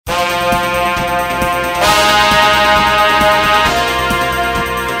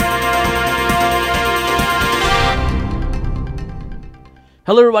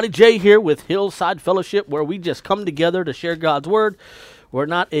Hello, everybody. Jay here with Hillside Fellowship, where we just come together to share God's Word. We're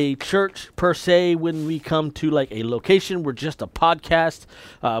not a church per se when we come to like a location. We're just a podcast,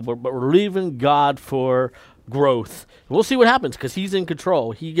 but we're believing God for growth. We'll see what happens because He's in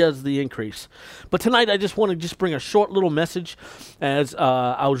control. He does the increase. But tonight I just want to just bring a short little message as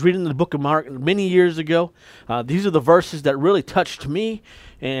I was reading the book of Mark many years ago. These are the verses that really touched me,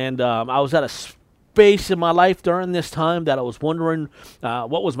 and I was at a space in my life during this time that I was wondering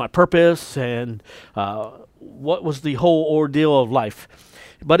what was my purpose and what was the whole ordeal of life.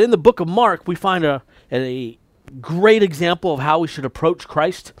 But in the book of Mark, we find a great example of how we should approach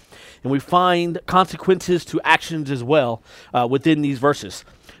Christ, and we find consequences to actions as well within these verses.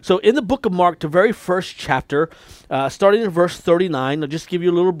 So in the book of Mark, the very first chapter, starting in verse 39, I'll just give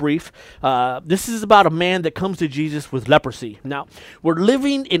you a little brief. This is about a man that comes to Jesus with leprosy. Now, we're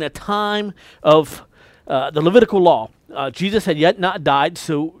living in a time of the Levitical law. Jesus had yet not died,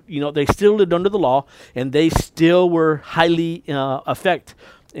 so they still lived under the law, and they still were highly affected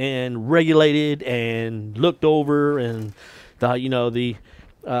and regulated and looked over, and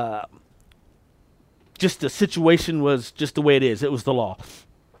just the situation was just the way it is. It was the law.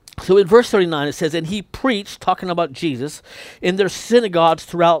 So in verse 39 it says, "And he preached," talking about Jesus, "in their synagogues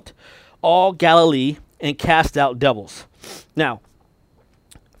throughout all Galilee, and cast out devils." Now,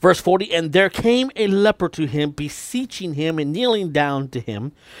 verse 40, "And there came a leper to him, beseeching him, and kneeling down to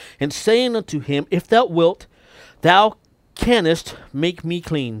him, and saying unto him, If thou wilt, thou canst make me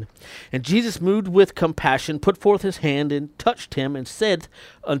clean. And Jesus, moved with compassion, put forth his hand, and touched him, and said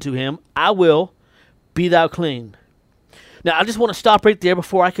unto him, I will, be thou clean." Now, I just want to stop right there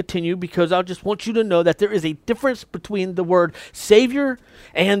before I continue, because I just want you to know that there is a difference between the word Savior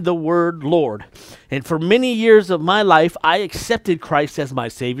and the word Lord. And for many years of my life, I accepted Christ as my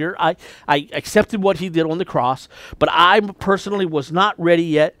Savior. I accepted what He did on the cross, but I personally was not ready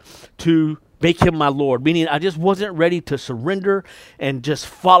yet to make Him my Lord, meaning I just wasn't ready to surrender and just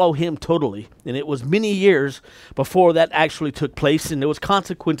follow Him totally. And it was many years before that actually took place, and there was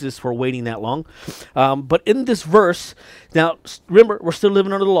consequences for waiting that long. But in this verse, now remember, we're still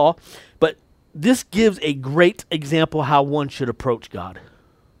living under the law, but this gives a great example how one should approach God.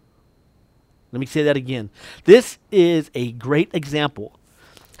 Let me say that again. This is a great example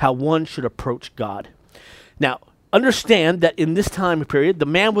how one should approach God. Now, understand that in this time period, the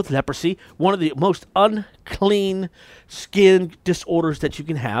man with leprosy, one of the most unclean skin disorders that you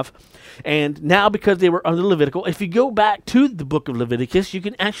can have, and now because they were under Levitical, if you go back to the book of Leviticus, you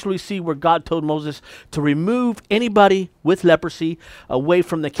can actually see where God told Moses to remove anybody with leprosy away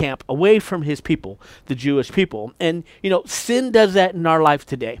from the camp, away from his people, the Jewish people. And, sin does that in our life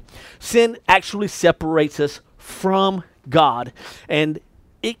today. Sin actually separates us from God, and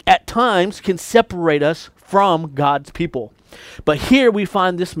it at times can separate us from God's people. But here we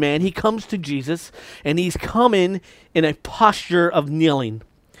find this man, he comes to Jesus, and he's coming in a posture of kneeling.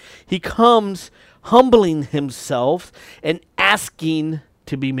 He comes humbling himself and asking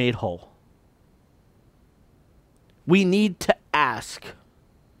to be made whole. We need to ask.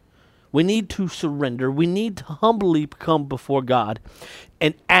 We need to surrender. We need to humbly come before God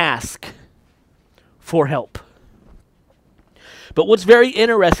and ask for help. But what's very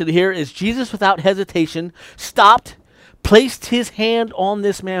interesting here is Jesus, without hesitation, stopped, placed his hand on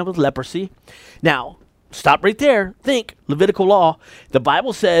this man with leprosy. Now, stop right there. Think, Levitical law. The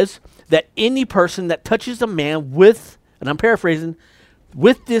Bible says that any person that touches a man with, and I'm paraphrasing,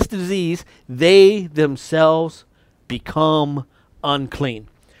 with this disease, they themselves become unclean.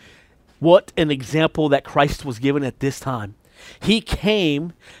 What an example that Christ was given at this time. He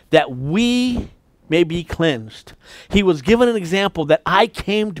came that we may be cleansed. He was given an example that I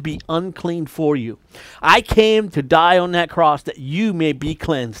came to be unclean for you. I came to die on that cross that you may be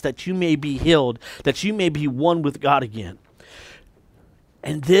cleansed, that you may be healed, that you may be one with God again.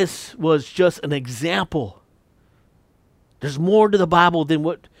 And this was just an example. There's more to the Bible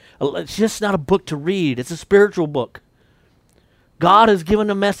than it's just not a book to read. It's a spiritual book. God has given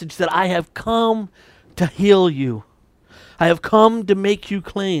a message that I have come to heal you. I have come to make you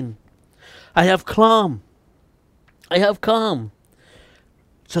clean. I have come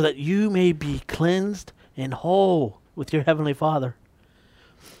so that you may be cleansed and whole with your Heavenly Father.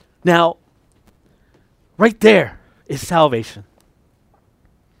 Now, right there is salvation.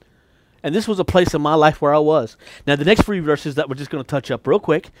 And this was a place in my life where I was. Now, the next 3 verses that we're just going to touch up real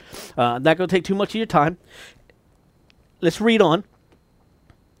quick, not going to take too much of your time. Let's read on.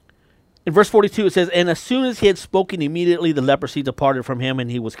 In verse 42 it says, "And as soon as he had spoken, immediately the leprosy departed from him, and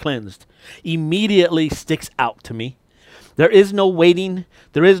he was cleansed." Immediately sticks out to me. There is no waiting.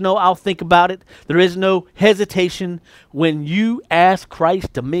 There is no I'll think about it. There is no hesitation. When you ask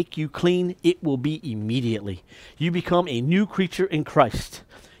Christ to make you clean, it will be immediately. You become a new creature in Christ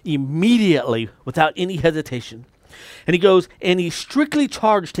immediately without any hesitation. And he goes, and he strictly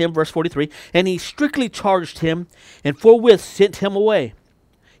charged him, verse 43, and he strictly charged him and forthwith sent him away.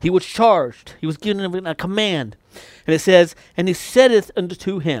 He was charged. He was given a command. And it says, and he saith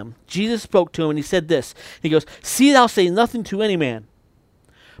unto him, Jesus spoke to him, and he said this. He goes, see thou say nothing to any man,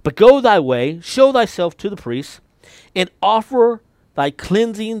 but go thy way, show thyself to the priest, and offer thy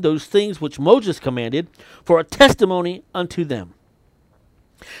cleansing those things which Moses commanded for a testimony unto them.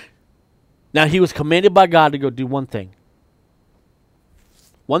 Now he was commanded by God to go do one thing.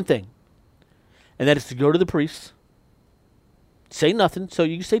 One thing. And that is to go to the priest. Say nothing, so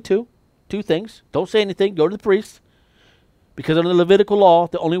you can say two things. Don't say anything, go to the priest. Because under the Levitical law,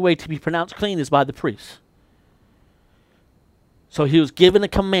 the only way to be pronounced clean is by the priest. So he was given a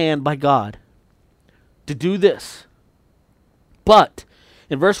command by God to do this. But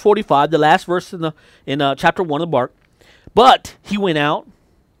in verse 45, the last verse in chapter 1 of Mark, but he went out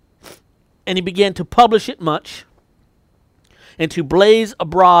and he began to publish it much and to blaze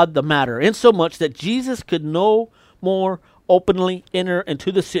abroad the matter, insomuch that Jesus could no more openly enter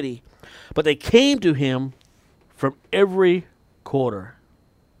into the city, but they came to him from every quarter.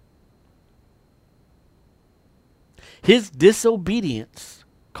 His disobedience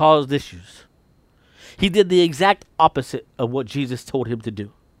caused issues. He did the exact opposite of what Jesus told him to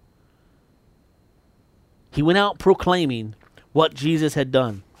do. He went out proclaiming what Jesus had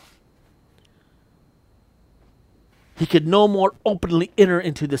done. He could no more openly enter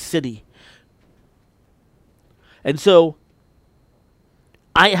into the city. And so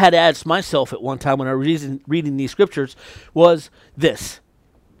I had asked myself at one time when I was reading these scriptures was this.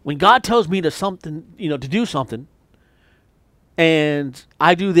 When God tells me to do something, and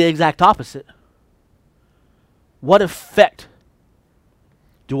I do the exact opposite, what effect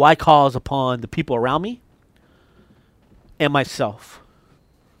do I cause upon the people around me and myself?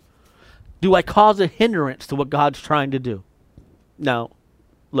 Do I cause a hindrance to what God's trying to do? Now,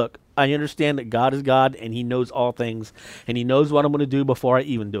 look, I understand that God is God and he knows all things and he knows what I'm going to do before I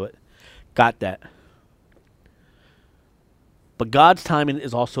even do it. Got that. But God's timing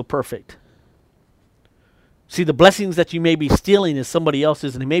is also perfect. See, the blessings that you may be stealing is somebody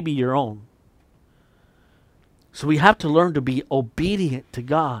else's and it may be your own. So we have to learn to be obedient to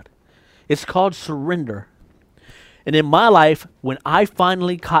God. It's called surrender. And in my life, when I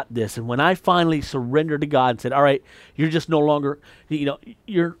finally caught this and when I finally surrendered to God and said, all right, you're just no longer,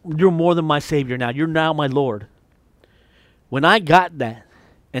 you're more than my Savior now. You're now my Lord. When I got that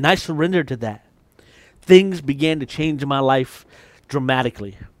and I surrendered to that, things began to change in my life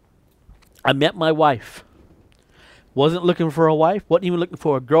dramatically. I met my wife. Wasn't looking for a wife. Wasn't even looking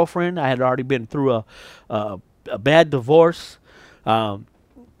for a girlfriend. I had already been through a bad divorce. Not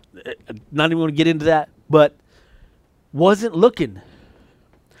even going to get into that, but wasn't looking.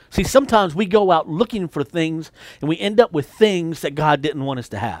 See, sometimes we go out looking for things and we end up with things that God didn't want us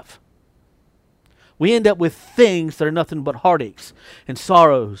to have. We end up with things that are nothing but heartaches and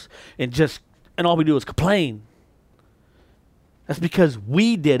sorrows and all we do is complain. That's because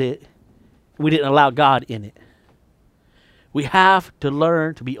we did it. We didn't allow God in it. We have to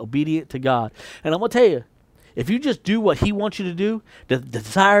learn to be obedient to God. And I'm going to tell you, if you just do what he wants you to do, the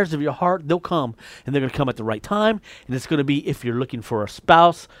desires of your heart, they'll come. And they're going to come at the right time. And it's going to be, if you're looking for a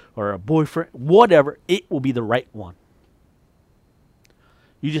spouse or a boyfriend, whatever, it will be the right one.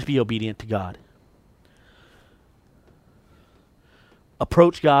 You just be obedient to God.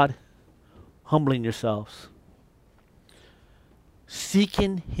 Approach God, humbling yourselves.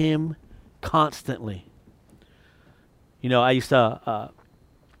 Seeking him constantly. I used to,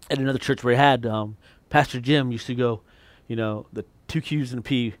 at another church where I had, Pastor Jim used to go, the 2 Q's and a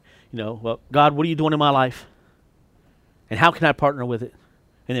P, well, God, what are you doing in my life? And how can I partner with it?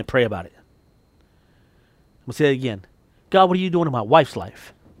 And then pray about it. We'll say it again. God, what are you doing in my wife's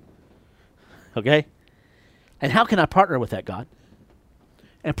life? Okay? And how can I partner with that, God?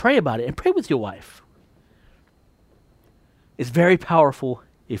 And pray about it. And pray with your wife. It's very powerful.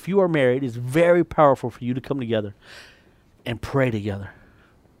 If you are married, it's very powerful for you to come together and pray together.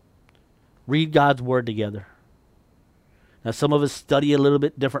 Read God's word together. Now, some of us study a little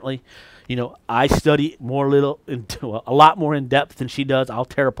bit differently. I study a lot more in depth than she does. I'll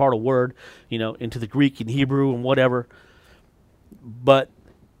tear apart a word, into the Greek and Hebrew and whatever. But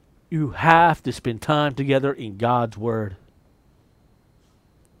you have to spend time together in God's word.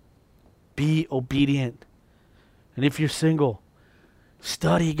 Be obedient. And if you're single,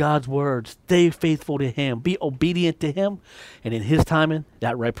 Study God's word. Stay faithful to him. Be obedient to him. And in his timing,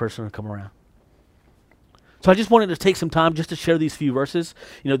 that right person will come around. So I just wanted to take some time just to share these few verses.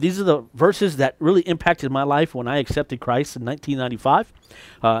 These are the verses that really impacted my life when I accepted Christ in 1995.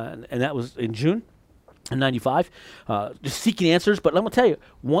 And that was in June of 95. Just seeking answers. But let me tell you,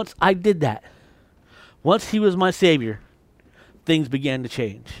 once I did that, once he was my Savior, things began to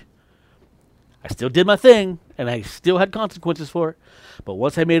change. I still did my thing, and I still had consequences for it. But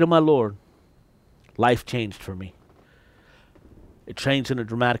once I made him my Lord, life changed for me. It changed in a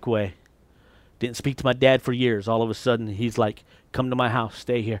dramatic way. Didn't speak to my dad for years. All of a sudden, he's like, come to my house,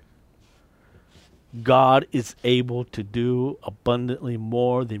 stay here. God is able to do abundantly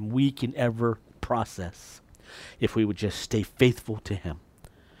more than we can ever process if we would just stay faithful to him.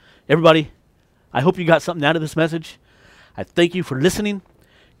 Everybody, I hope you got something out of this message. I thank you for listening.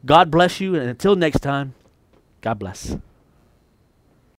 God bless you, and until next time, God bless.